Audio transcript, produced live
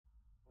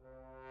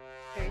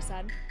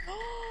sad.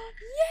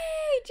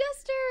 Yay,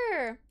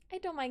 Jester! I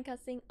don't mind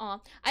cussing. Aw.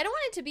 I don't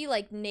want it to be,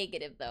 like,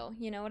 negative, though.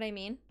 You know what I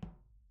mean?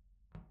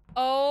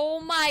 Oh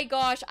my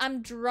gosh,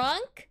 I'm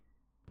drunk?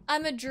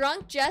 I'm a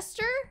drunk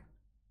Jester?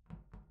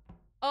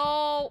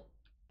 Oh.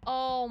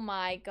 Oh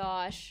my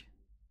gosh.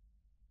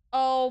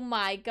 Oh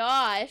my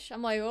gosh.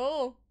 I'm like,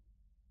 oh.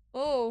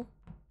 Oh.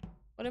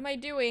 What am I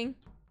doing?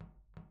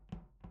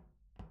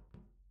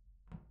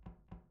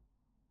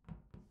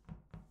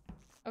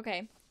 Okay.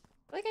 I feel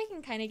like I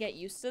can kind of get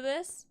used to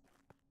this.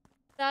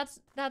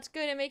 That's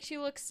good. It makes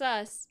you look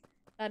sus.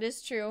 That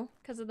is true.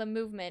 Because of the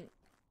movement.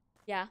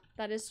 Yeah,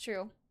 that is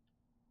true.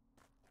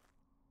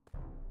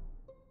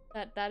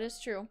 That is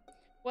true.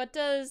 What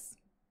does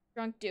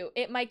drunk do?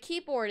 My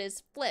keyboard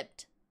is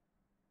flipped.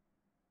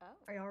 Oh.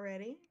 Are y'all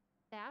ready?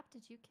 Sap,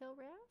 did you kill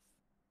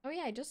Raph? Oh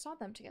yeah, I just saw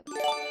them together.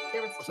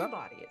 There was two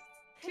bodies.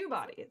 Two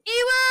bodies.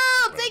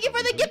 Ewolf! Thank you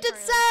for the gifted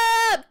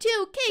sub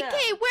to KK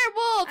So,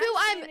 Werewolf, who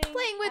I'm activating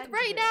playing with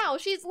right Andrew. now.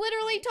 She's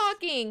literally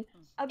talking.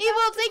 About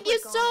Ewolf, to thank you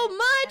click so on it,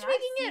 much, and I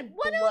making see it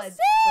blood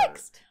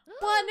 106!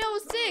 spurt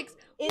 106!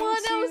 into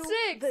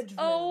 106! the drill.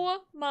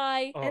 Oh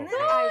my And then gosh!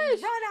 I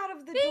run out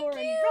of the Thank door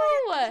and you!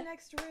 run into the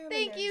next room.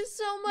 Thank and you there's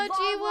so much,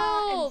 lava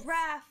Ewolf! and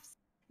rafts.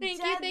 Thank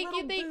you, dead thank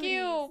you, little thank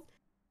you! booties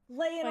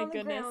laying My on the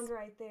goodness. ground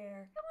right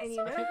there. That And was you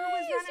so know who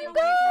was nice, running you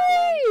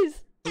away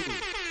from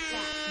guys!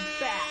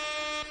 Bat.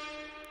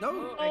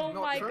 No, Oh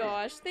not my true.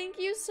 gosh, thank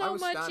you I so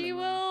was much, standing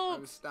there. I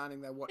Ewolf! was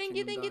standing there watching Thank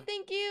you, them thank you, die.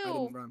 thank I you!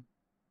 didn't run.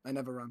 I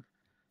never run.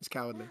 It's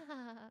cowardly.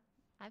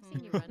 I've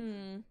seen you run.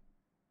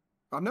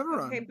 Hmm. I've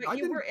never Okay, run. but I you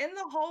didn't. were in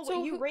the hallway.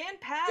 So you who- ran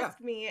past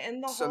me in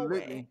the Absolutely.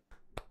 hallway.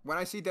 When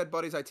I see dead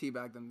bodies, I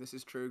teabag them. This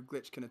is true.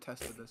 Glitch can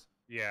attest to this.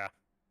 Yeah.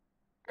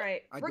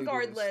 Right. I do this.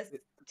 Regardless,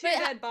 It- two But-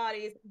 dead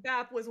bodies.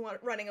 Bap was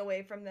running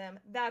away from them.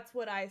 That's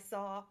what I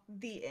saw.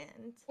 The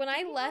end. When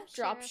I Do we left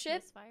have Sheriff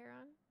dropship, Misfire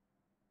on?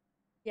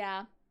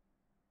 yeah,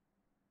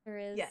 there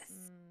is. Yes.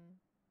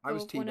 I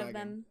was So one of teabagging.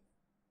 them.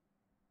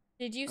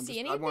 Did you I'm see just- I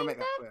anything? want to make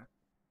that Beth? clear.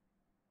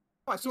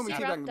 Oh, I saw you me see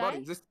teabagging Raph the body.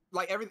 die? This,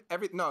 like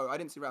every. No, I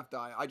didn't see Raph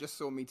die. I just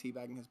saw me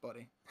teabagging his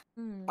body.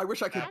 Hmm. I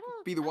wish I could I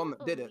don't- be the I one don't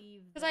that did it.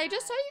 believe Because I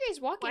just saw that. you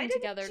guys walking Why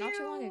didn't together not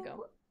too long you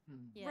ago.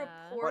 Yeah.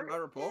 report What, I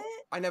report?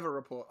 it? I never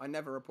report. I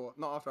never report.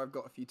 Not after I've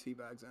got a few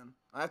teabags in.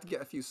 I have to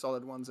get a few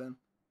solid ones in.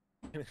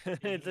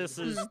 this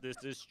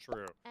is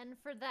true. And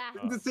for that,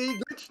 To see,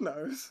 Glitch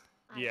knows.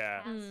 I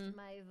Yeah. cast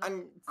my vote.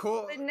 And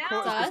Court. But now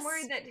Court is I'm Sus?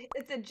 worried that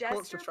it's a Court's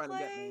Jester just trying to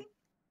get play. me.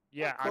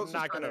 Yeah, I'm Court's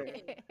just not trying gonna.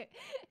 to-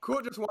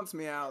 Court just wants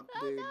me out,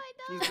 Oh, dude. no, I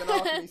She's don't. been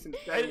after me since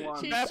day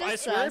one. She's Beth, I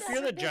just swear, if sus.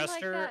 you're the Never been like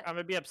jester, that. I'm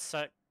gonna be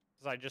upset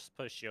because I just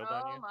put a shield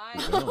on you. my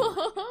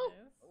No.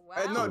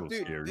 Wow. No, little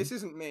dude, scary. this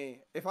isn't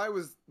me. If I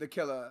was the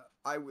killer,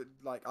 I would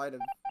I'd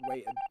have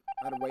waited.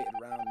 I'd have waited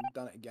around and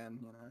done it again.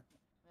 You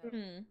know.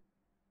 Hmm.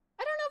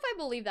 I don't know if I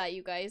believe that,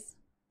 you guys.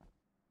 I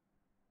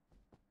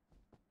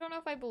don't know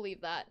if I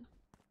believe that.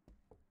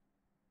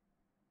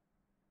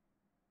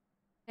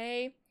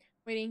 Hey,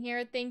 waiting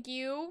here. Thank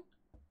you.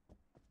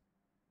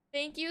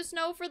 Thank you,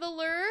 Snow, for the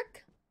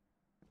lurk.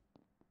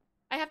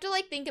 I have to,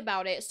 like, think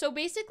about it. So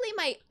basically,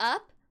 my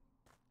up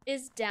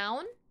is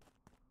down,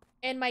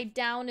 and my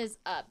down is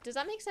up. Does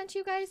that make sense,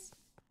 you guys?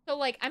 So,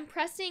 like, I'm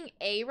pressing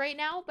A right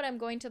now, but I'm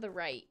going to the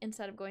right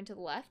instead of going to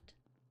the left.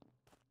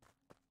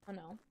 Oh,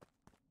 no.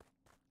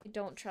 I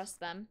don't trust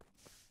them.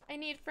 I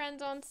need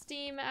friends on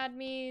Steam. Add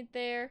me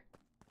there.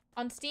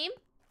 On Steam?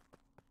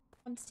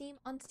 On Steam,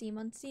 on Steam,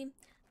 on Steam.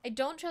 I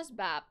don't trust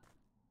Bap.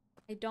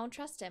 I don't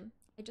trust him.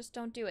 I just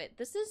don't do it.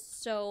 This is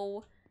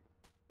so...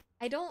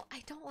 I don't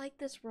like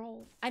this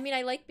role. I mean,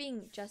 I like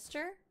being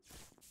Jester.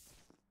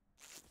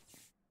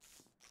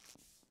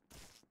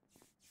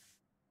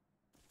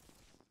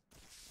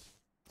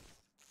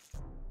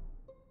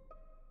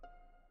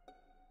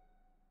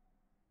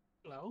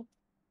 Hello?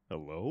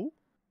 Hello?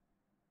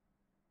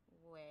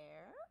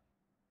 Where?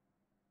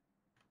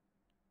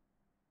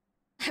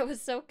 I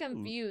was so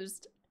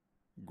confused.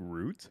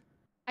 Groot?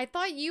 I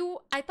thought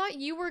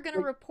you were gonna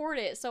report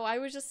it, so I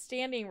was just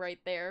standing right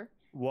there.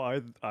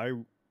 Well, I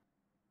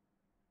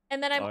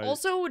And then I'm I-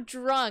 also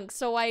drunk,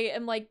 so I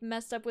am like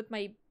messed up with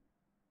my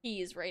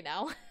keys right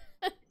now.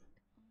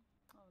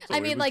 So I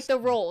it mean, like was- the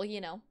roll,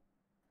 you know.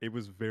 It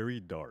was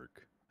very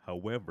dark.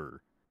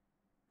 However,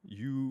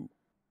 you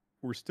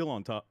were still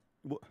on top.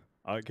 Well,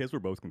 I guess we're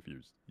both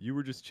confused. You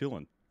were just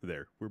chilling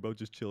there. We're both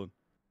just chilling.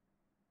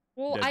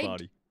 Well, Dead I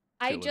body.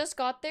 chilling. just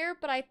got there,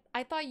 but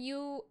I thought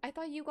you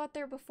got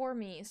there before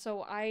me,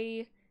 so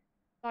I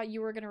thought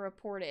you were gonna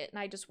report it, and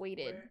I just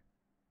waited.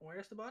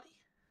 Where's the body?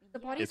 The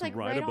body's It's like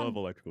right right above on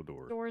electrical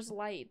door. doors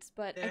lights,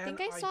 but I think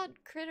Then I I- saw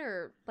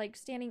Critter like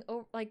standing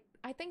over. Like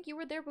I think you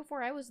were there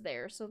before I was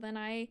there, so then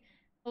I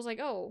was like,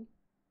 oh,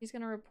 he's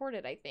gonna report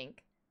it. I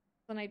think.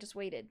 Then I just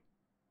waited.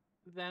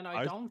 Then I-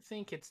 I don't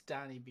think it's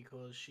Danny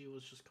because she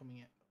was just coming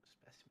in.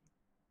 Specimen.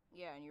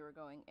 Yeah, and you were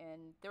going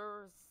in.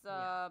 There's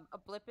Yeah. a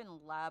blip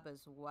in lab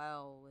as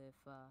well.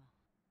 If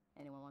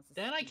anyone wants to.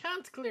 Then I speak.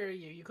 can't clear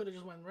you. You could have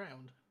just went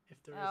round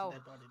if there is Oh. a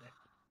dead body there.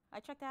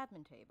 I checked the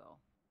admin table.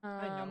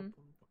 I know. Um,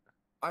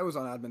 I was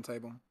on admin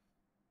table.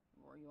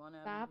 Were you on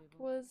on it. Bap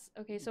was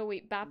okay. So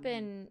wait, Bap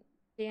and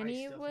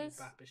Danny I still was. think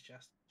Bap is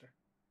Jester.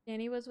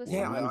 Danny was with.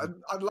 Yeah, Snow?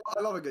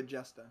 I love a good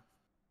jester.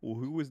 Well,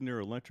 who was near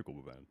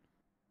electrical then?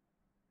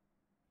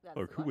 That's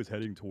Or who like- was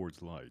heading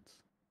towards lights?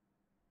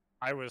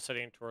 I was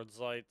heading towards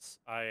lights.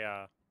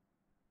 I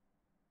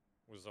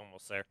was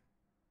almost there.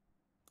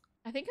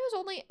 I think it was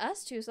only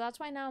us two, so that's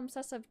why now I'm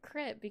sus of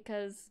Crit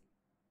because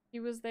he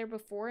was there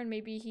before and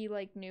maybe he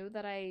like knew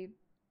that I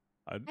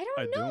don't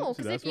know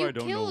see, because that's if why I you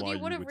don't know killed, why you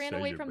would have would ran say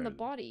away you're from the better.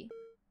 body.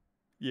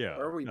 Yeah,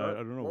 Where are we, I bro?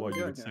 don't know What why are we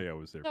you would doing say here? I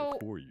was there So,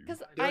 before you. because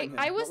What are we doing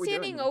I here? was What are we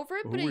standing doing? over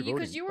it, Who but are we because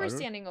voting? you were Tyler?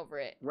 standing over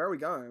it. Where are we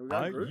going? We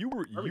going group? You were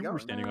Where are we going?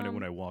 standing on it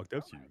when I walked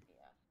up to you.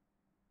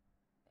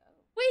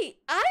 Wait,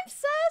 I'm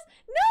sus?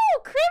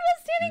 No, Crit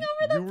was standing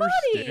over the You were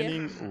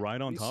body. standing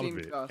right on You top of seem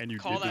it, tough. and you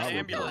Call did not that look Oh, up.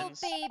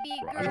 ambulance. baby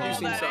Right. girl. You do Call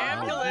seem that sus.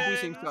 You do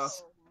seem ambulance.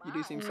 sus. You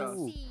do seem sus.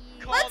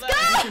 Call Let's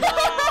that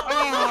go!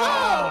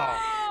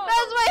 ambulance.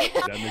 That's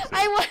my That makes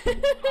I won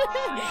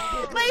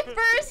my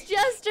first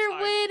Jester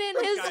win in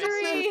guys,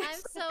 history.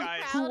 I'm so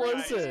Guys, proud who of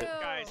was you. it?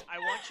 Guys, I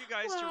want you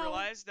guys to Wow.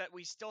 realize that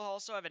we still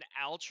also have an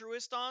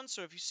altruist on,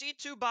 so if you see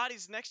two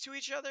bodies next to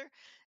each other,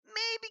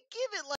 maybe give it like